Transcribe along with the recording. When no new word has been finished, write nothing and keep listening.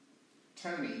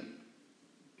Tony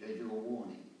gave you a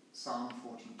warning, Psalm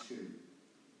 42.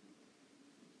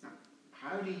 Now,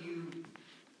 how do you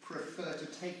prefer to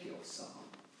take your psalm?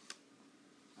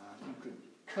 You could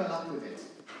curl up with it,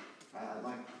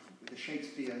 like with a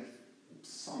Shakespeare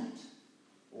sonnet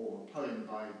or a poem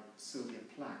by Sylvia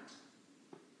Plath.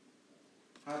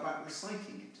 How about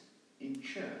reciting it in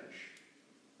church?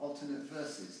 Alternate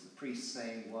verses, the priest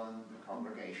saying one, the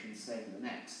congregation saying the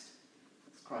next.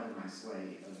 It's quite a nice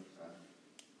way of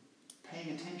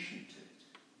paying attention to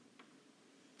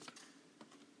it.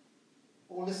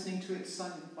 Or listening to it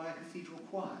sung by a cathedral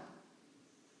choir.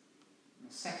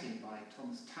 A setting by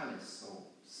Thomas Tallis or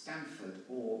Stanford,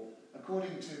 or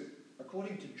according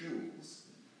to Jules,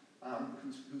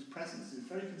 whose presence is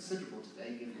very considerable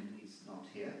today, given he's not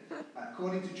here.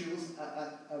 According to Jules,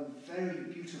 a very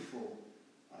beautiful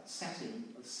setting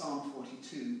of Psalm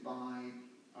 42 by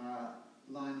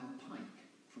Lionel Pike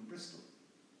from Bristol.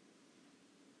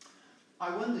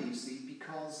 I wonder, you see,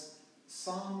 because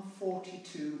Psalm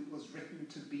 42 was written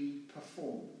to be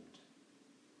performed,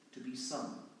 to be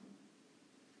sung.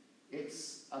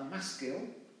 It's a maskil,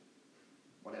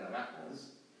 whatever that was,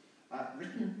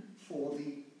 written for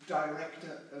the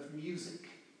director of music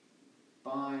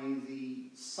by the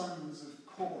sons of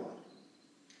Korah.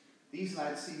 These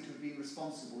lads seem to have been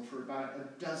responsible for about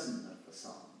a dozen of the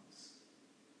psalms.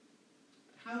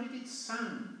 But how did it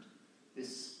sound,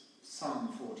 this Psalm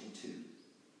 42?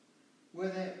 Were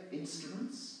there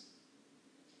instruments,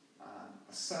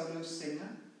 a solo singer,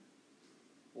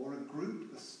 or a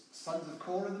group, the sons of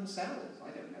Korah themselves? I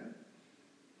don't know.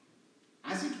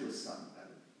 As it was sung,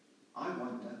 though, I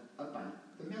wonder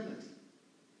about the melody,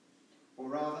 or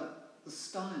rather the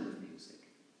style of music.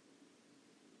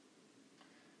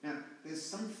 Now, there's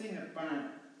something about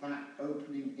that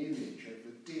opening image of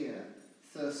the deer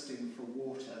thirsting for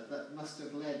water that must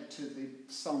have led to the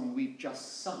song we've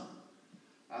just sung.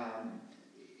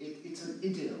 It's an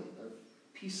idyll of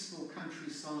peaceful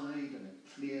countryside and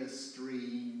a clear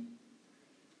stream.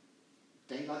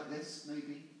 Day like this,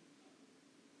 maybe.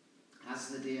 As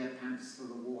the deer pants for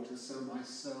the water, so my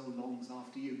soul longs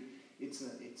after you. It's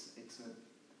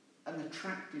an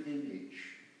attractive image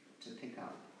to pick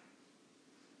up.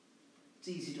 It's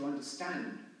easy to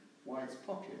understand why it's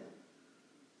popular.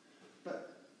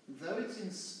 But though it's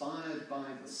inspired by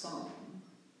the psalm,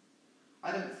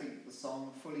 I don't think the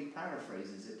song fully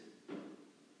paraphrases it.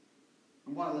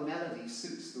 And while the melody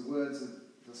suits the words of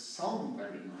the song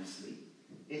very nicely,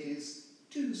 it is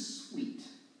too sweet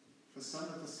for some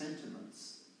of the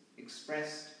sentiments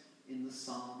expressed in the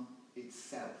psalm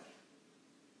itself.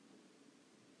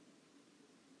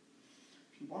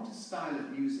 If you want a style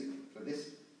of music for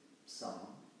this psalm,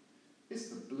 it's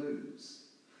the blues.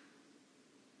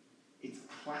 It's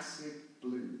classic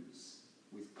blues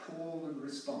with call and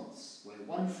response, where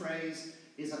one phrase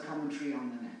is a commentary on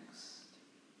the next.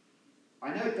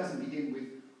 I know it doesn't begin with,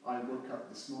 I woke up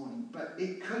this morning, but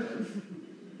it could have.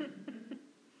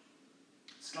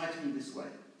 Strikes me this way.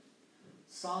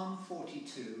 Psalm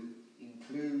 42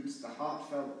 includes the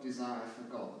heartfelt desire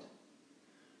for God,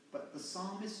 but the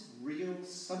psalmist's real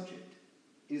subject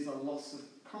is a loss of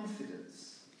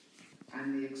confidence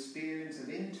and the experience of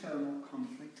internal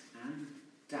conflict and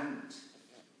doubt.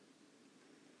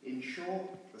 In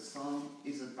short, the psalm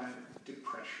is about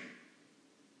depression.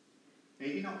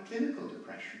 Maybe not clinical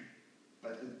depression,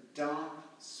 but a dark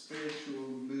spiritual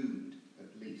mood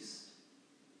at least.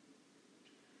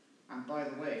 And by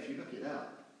the way, if you look it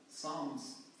up,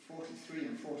 Psalms 43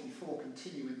 and 44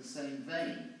 continue in the same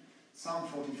vein. Psalm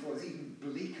 44 is even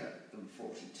bleaker than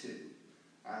 42,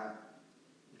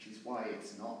 which is why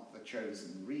it's not the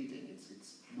chosen reading.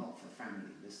 It's not for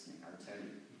family listening, I'll tell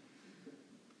you.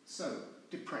 So,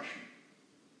 depression.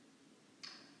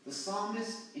 The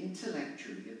psalmist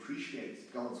intellectually appreciates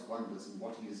God's wonders and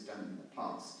what he has done in the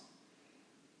past,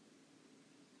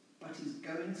 but he's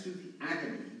going through the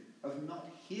agony of not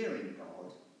hearing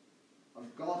God,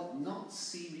 of God not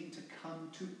seeming to come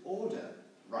to order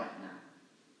right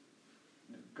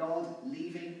now, of God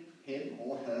leaving him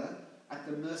or her at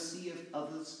the mercy of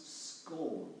others'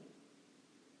 scorn.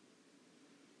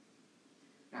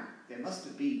 Now, there must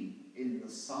have been in the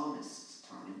psalmist's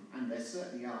time, and there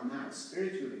certainly are now,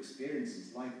 spiritual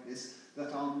experiences like this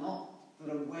that are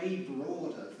way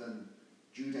broader than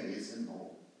Judaism or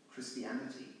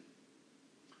Christianity.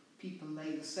 People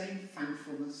lay the same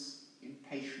thankfulness,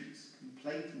 impatience,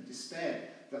 complaint and despair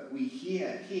that we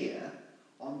hear here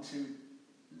onto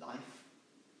life,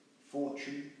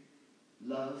 fortune,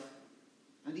 love,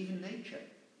 and even nature.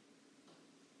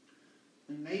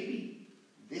 And maybe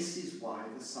this is why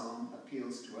the psalm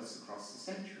appeals to us across the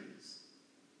centuries.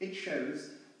 It shows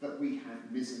that we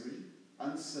have misery,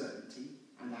 uncertainty,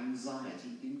 and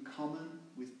anxiety in common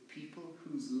with people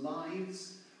whose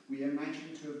lives we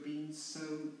imagine to have been so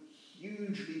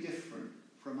hugely different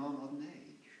from our modern age.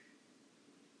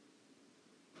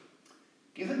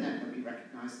 Given then that we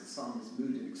recognise the psalmist's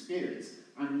mood and experience,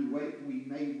 and we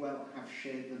may well have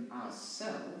shared them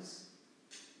ourselves,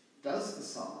 does the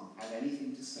psalm have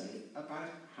anything to say about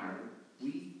how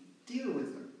we deal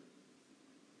with them?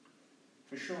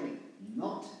 For surely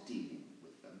not dealing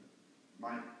with them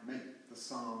might make the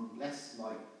psalm less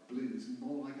like blues and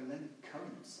more like a Leonard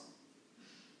Cohen song.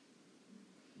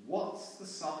 What's the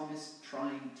psalmist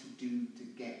trying to do to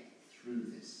get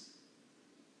through this?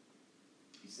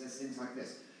 He says things like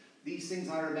this: "These things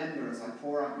I remember as I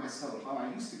pour out my soul, how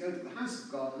I used to go to the house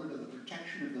of God under the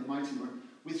protection of the Mighty One,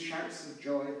 with shouts of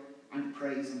joy and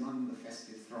praise among the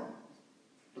festive throng."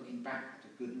 Looking back at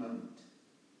a good moment.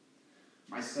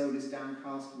 "My soul is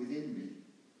downcast within me."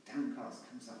 Downcast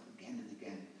comes up again and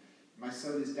again. "My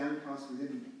soul is downcast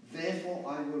within me. Therefore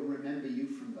I will remember you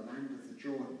from the land of the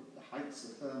Jordan, the heights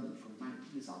of Hermon, from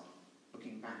Mount Mizar."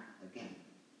 Looking back again.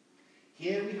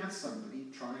 Here we have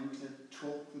somebody trying to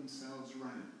talk themselves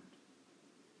round,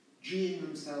 geeing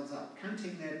themselves up,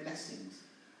 counting their blessings,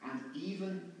 and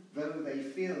even though they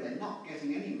feel they're not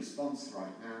getting any response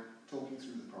right now, talking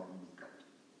through the problem with God.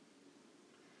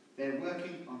 They're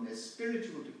working on their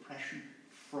spiritual depression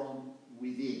from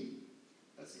within,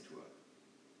 as it were.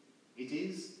 It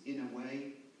is, in a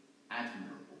way,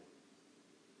 admirable.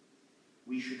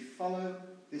 We should follow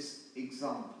this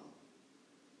example,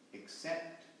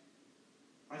 except,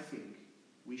 I think,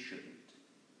 we shouldn't.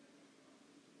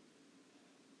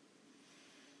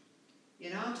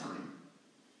 In our time,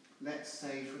 let's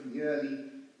say from the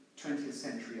early 20th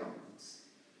century onwards,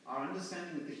 our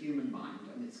understanding of the human mind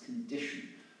and its condition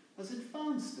has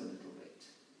advanced a little bit.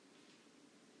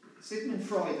 Sigmund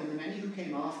Freud and the many who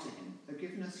came after him have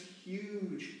given us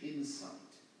huge insight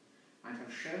and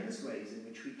have shown us ways in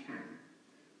which we can,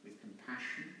 with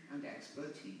compassion and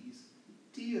expertise,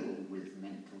 deal with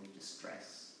mental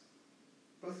distress,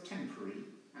 both temporary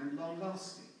and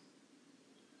long-lasting.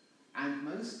 And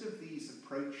most of these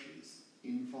approaches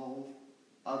involve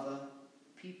other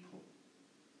people.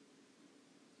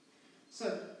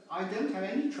 So I don't have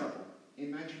any trouble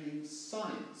imagining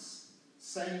science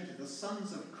saying to the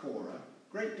sons of Korah,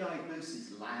 "Great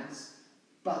diagnosis, lads,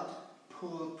 but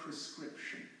poor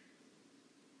prescription."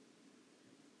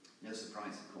 No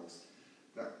surprise, of course,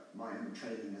 that my own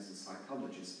training as a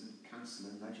psychologist and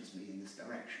counsellor nudges me in this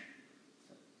direction.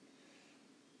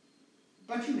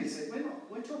 But you may say,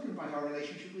 we're talking about our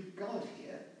relationship with God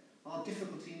here, our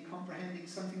difficulty in comprehending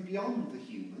something beyond the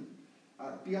human,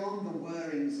 beyond the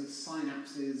whirrings of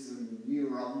synapses and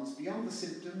neurons, beyond the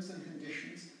symptoms and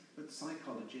conditions that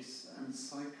psychologists and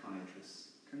psychiatrists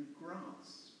can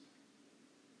grasp.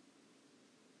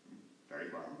 Very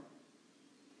well.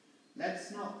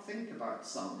 Let's not think about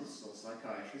psalmists or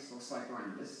psychiatrists or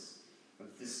psychoanalysts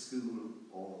of this school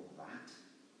or that.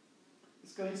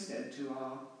 Let's go instead to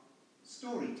our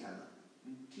storyteller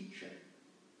and teacher.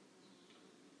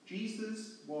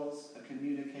 Jesus was a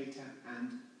communicator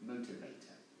and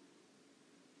motivator,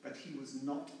 but he was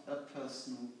not a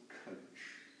personal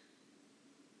coach.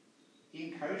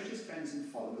 He encouraged his friends and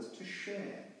followers to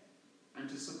share and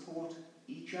to support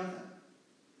each other,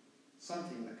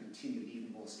 something that continued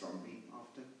even more strongly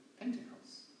after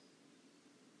Pentecost.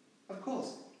 Of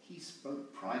course, he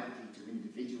spoke privately to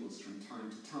individuals from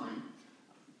time to time.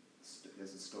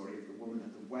 There's a story of the woman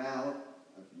at the well,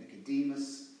 of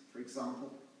Nicodemus, for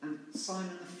example, and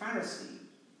Simon the Pharisee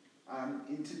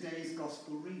in today's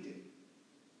Gospel reading.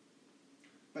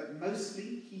 But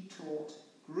mostly he taught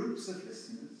groups of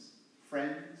listeners,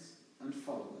 friends and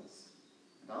followers,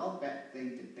 and I'll bet they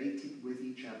debated with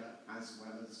each other as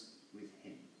well as with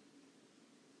him.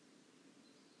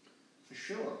 For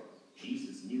sure,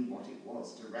 Jesus knew what it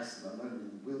was to wrestle alone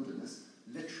in the wilderness,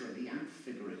 literally and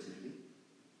figuratively,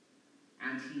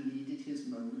 and he needed his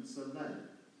moments alone.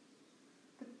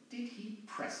 But did he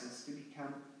press us to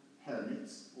become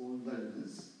hermits or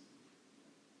loners?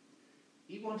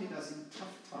 He wanted us in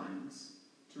tough times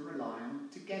to rely on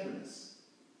togetherness,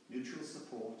 mutual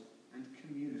support and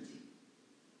community.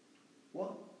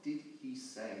 What did he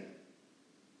say?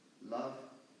 Love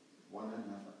one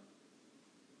another.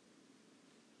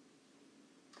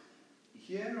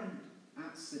 Here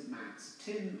at St. Matt's,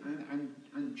 Tim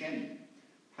and Jenny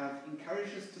have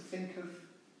encouraged us to think of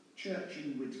church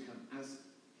in Widcombe as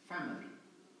family.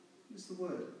 Use the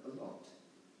word a lot.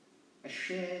 A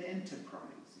shared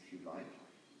enterprise, if you like,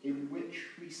 in which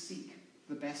we seek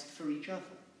the best for each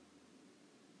other.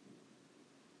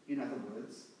 In other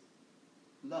words,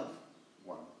 love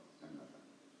one another.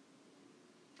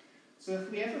 So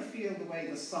if we ever feel the way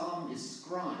the psalm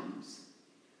describes,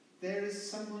 there is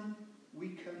someone we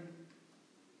can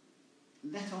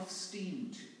let off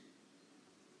steam to,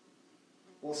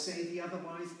 or say the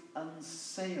otherwise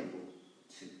unsayable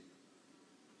to,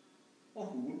 or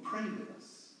who will pray with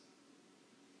us.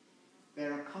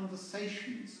 There are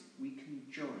conversations we can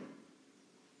join.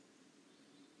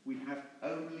 We have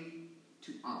only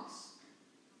to ask.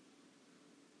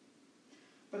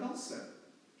 But also,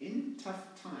 in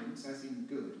tough times as in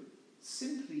good,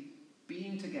 simply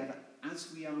being together as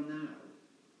we are now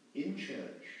in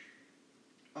church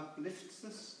uplifts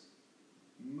us,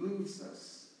 moves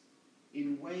us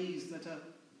in ways that are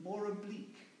more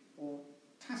oblique or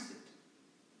tacit.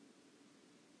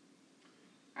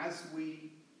 As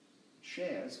we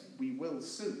share, as we will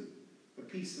soon, the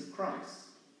peace of Christ,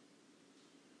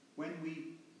 when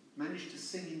we manage to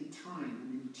sing in time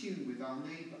and in tune with our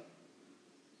neighbour,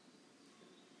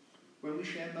 when we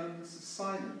share moments of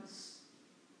silence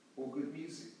or good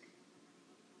music,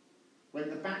 when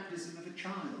the baptism of a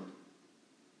child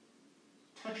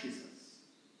touches us,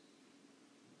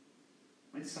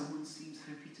 when someone seems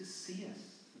happy to see us,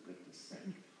 for goodness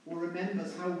sake, or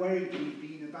remembers how worried we've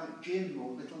been about Jim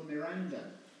or little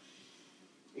Miranda,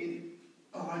 in,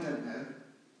 I don't know,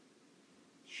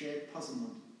 shared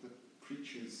puzzlement that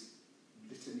preacher's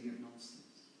litany of nonsense.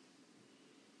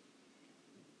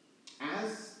 At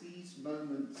these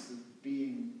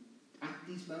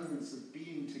moments of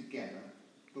being together,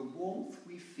 the warmth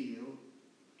we feel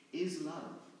is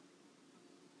love.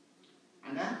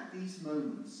 And at these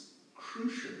moments,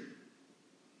 crucially,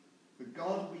 the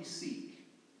God we seek,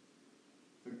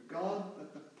 the God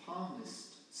that the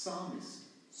psalmist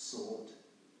sought,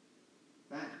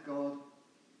 that God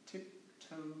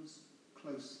tiptoes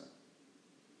closer.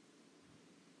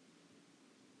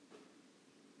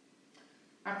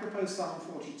 Apropos Psalm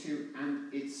 42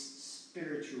 and its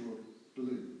spiritual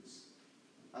blues,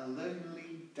 a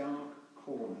lonely, dark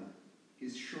corner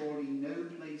is surely no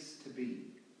place to be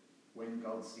when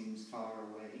God seems far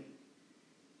away.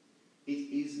 It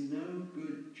is no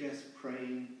good just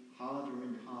praying harder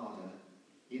and harder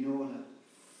in order,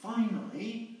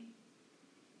 finally,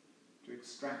 to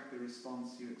extract the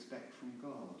response you expect from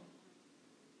God.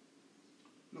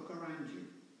 Look around you.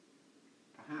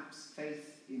 Perhaps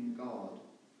faith in God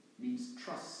means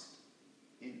trust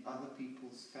in other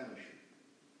people's fellowship.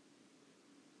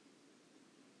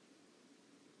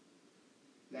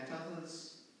 Let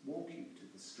others walk you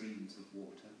to the streams of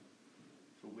water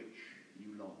for which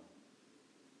you long.